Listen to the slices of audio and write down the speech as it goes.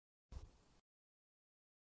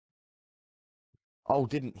Oh,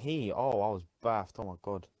 didn't he? Oh, I was baffed. Oh my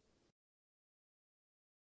god.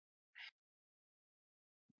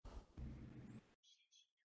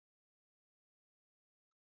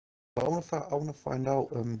 I want to find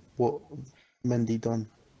out what Mendy done.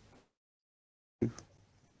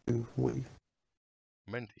 What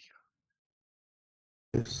Mendy.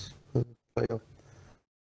 this player?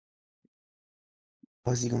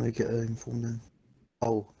 Why is he gonna get an inform then?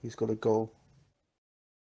 Oh, he's got a goal,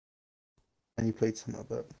 and he played something like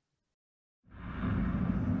that.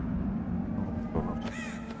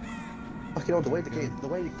 Fucking hell, the way the game,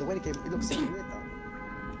 it looks so weird now.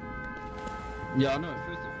 Yeah, I know.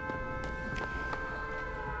 First of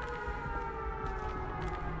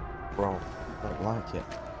Bro, I don't like it.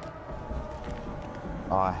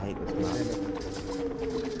 Oh, I hate this man.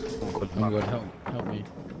 oh my god, help me.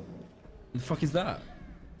 The fuck is that?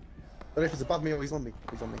 I don't know if it's above me or he's on me.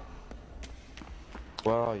 He's on me.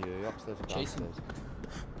 Where are you? Are you upstairs or Chasing. downstairs?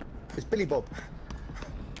 It's Billy Bob.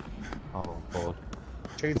 Oh god.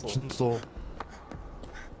 Chainsaw.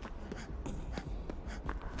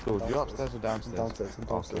 George, you upstairs or downstairs? Downstairs.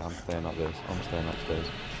 Okay, I'm staying upstairs. I'm staying upstairs.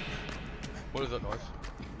 What is that noise?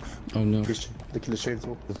 Oh no. Christian, the killer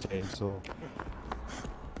chainsaw. The chainsaw.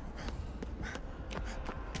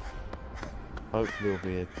 Hopefully it'll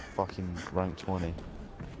be a fucking rank 20.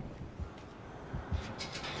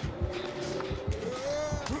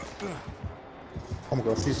 Oh my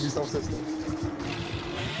god, he's just downstairs now.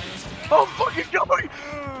 Oh fucking god!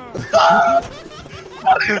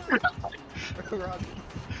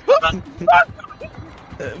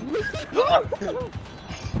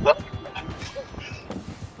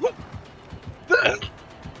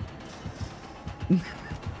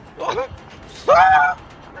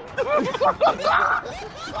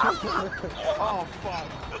 Oh fuck!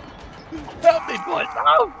 Help me, boys!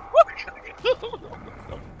 Oh!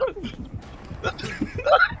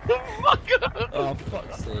 Oh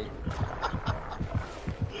fuck's sake.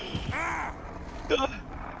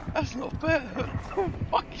 That's not fair!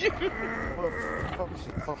 Fuck you!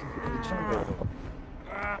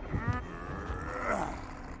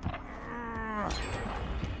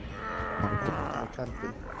 I'm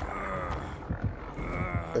camping.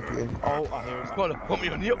 Everything. Oh, I hear him. He's trying to put me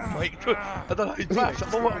on the up, mate. I don't know, he's back.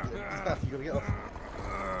 I'm alright. He's back, you gotta get off.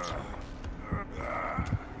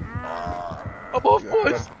 I'm off,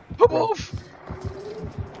 boys! I'm off!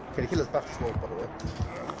 Okay, the killer's back as well, by the way.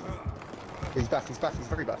 He's back, he's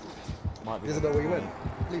very back. Might He be. doesn't know where you went.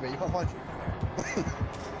 Leave it, you can't find you.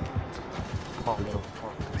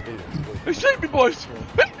 He's saved me, boys!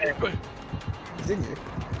 He's saved me! He's in you.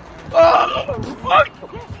 Oh, fuck!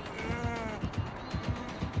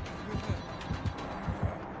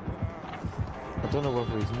 I don't know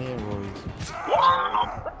whether he's near or he's...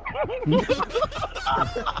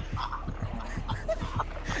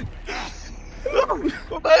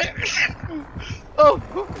 Oh!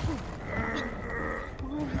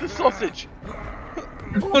 The sausage!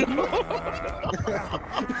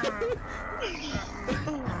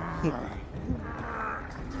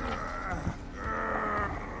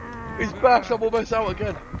 He's back, I'm almost out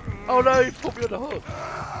again. Oh no, he put me on the hook.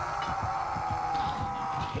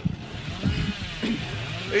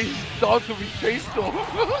 He's done to me chainsaw.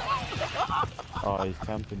 Oh, he's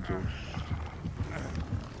camping, George.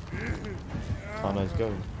 Oh no, he's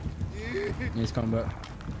going. He's coming back.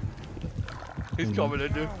 He's coming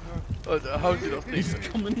in, dude. How did I sneak? He's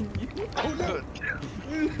coming in.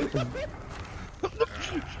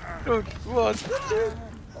 Good, come on.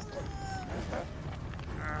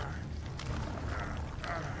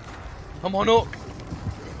 I'm on hook.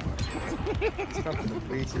 He's camping.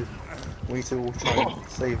 We need to all try and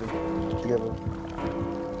save him together.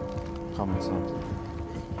 Come on, son.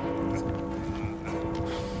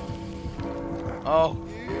 Oh.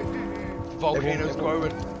 Volcano's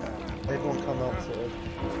growing. Everyone come out to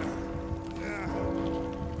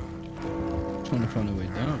Trying to find a way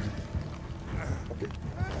down.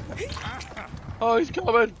 Oh, he's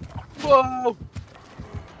coming. Whoa.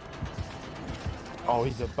 Oh,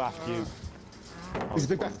 he's a baff you. He's a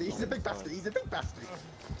big bastard, he's a big bastard, he's a big bastard.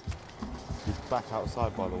 He's back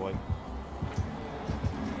outside, by the way.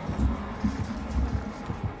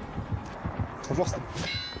 I've lost him.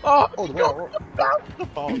 Oh, The way out.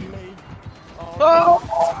 Oh, Lee. Oh.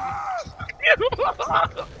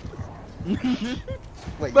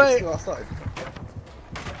 Wait, Mate. you're still outside?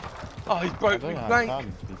 Oh, he's I broke don't me know how blank.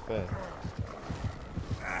 time, to be fair.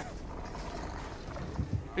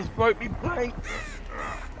 He's broke me blank.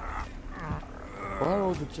 Where are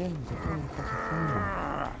all the gems? I can't even fucking find them.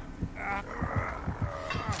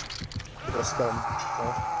 Got a scum.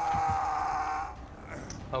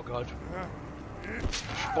 Oh god.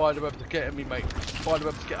 Spider webs are getting me, mate. Spider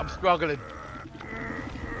webs I'm struggling.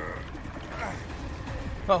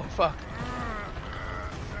 Oh fuck.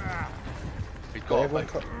 He's got it, everyone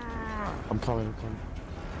mate. I'm coming.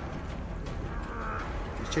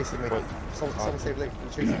 He's chasing me. Someone save Lee.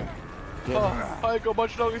 He's chasing me. Oh, I ain't got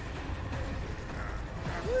much longer.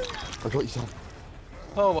 I got you, son.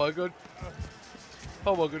 Oh my god.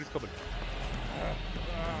 Oh my god, he's coming.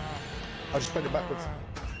 I just went it backwards.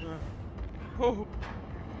 Oh.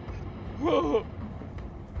 Oh.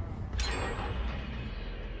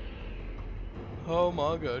 Oh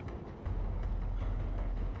my god.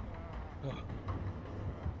 Oh.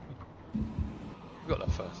 Got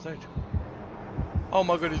that first aid. Oh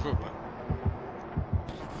my god, he's right back.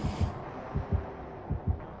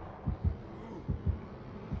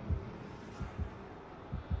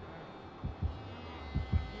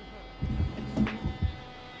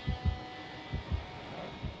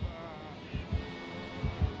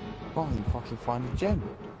 Can't even fucking find the gem.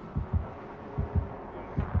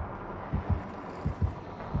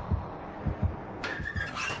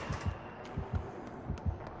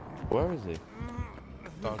 Where is he?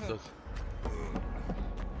 Downstairs.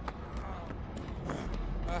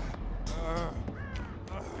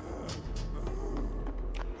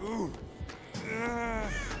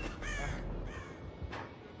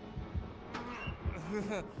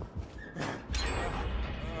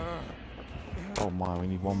 Oh my, we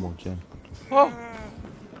need one more gem. Oh!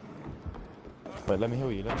 Wait, let me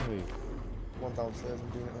heal you, One downstairs, I'm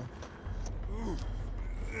doing it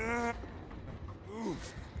now.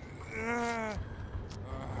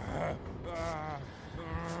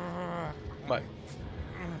 Mate.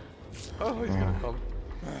 Oh, he's gonna come.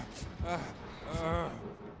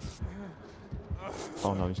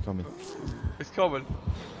 Oh no, he's coming. He's coming.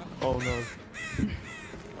 Oh no.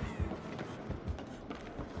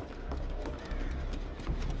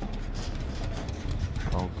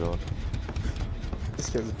 Oh god. This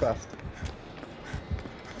game's buffed.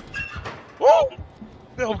 Whoa!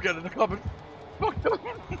 I'm getting the cupboard. Fuck him.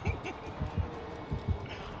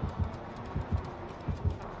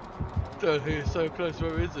 Dude, he is so close.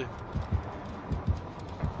 Where is he?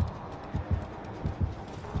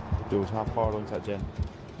 George, how far along is that gen?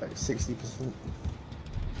 Like 60%.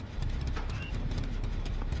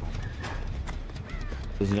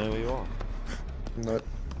 Does he know where you are? No.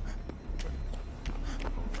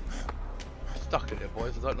 Stuck in here,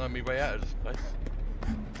 boys. I don't know me way out of this place.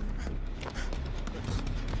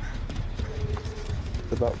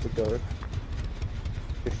 About to go.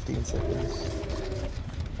 15 seconds.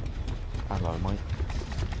 Hello, mate.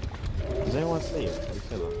 Does anyone see it? Can we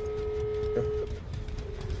kill her? Yeah.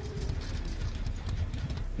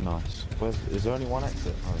 Nice. Is there only one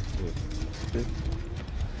exit? Oh, it's good.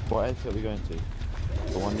 What exit are we going to?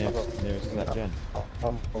 The one nearest to that gen?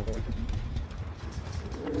 I'm over.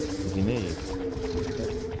 Is he near you?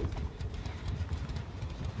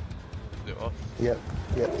 Yeah.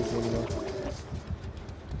 Yep, he's in there.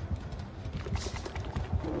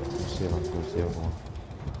 Let's see if I can go to the other one.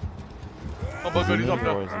 Oh my god, he's up Or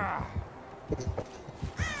now. is he?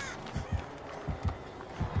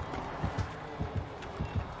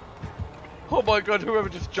 Oh my god, whoever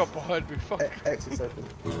just jumped behind me. Fuck. Exit's open.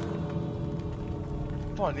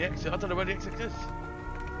 Find the exit. I don't know where the exit is.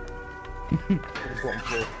 Bottom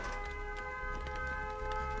floor.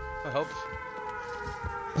 That helps.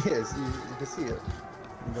 Yes, you can see it.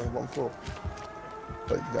 You're on the bottom floor.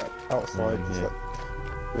 But that outside is Yeah. like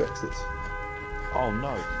the exits. Oh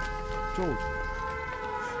no. George.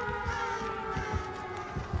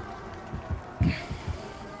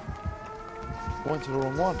 Went to the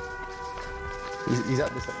wrong one. He's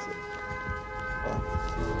at this exit. Oh,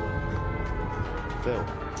 Phil.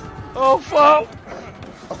 Oh fuck!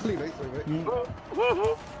 oh wait.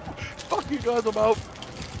 Fuck you guys, I'm out.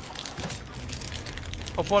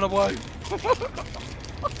 I'll find a way.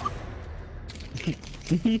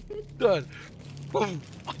 Done.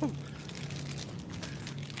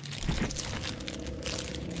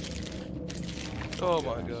 Oh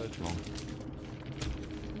my god.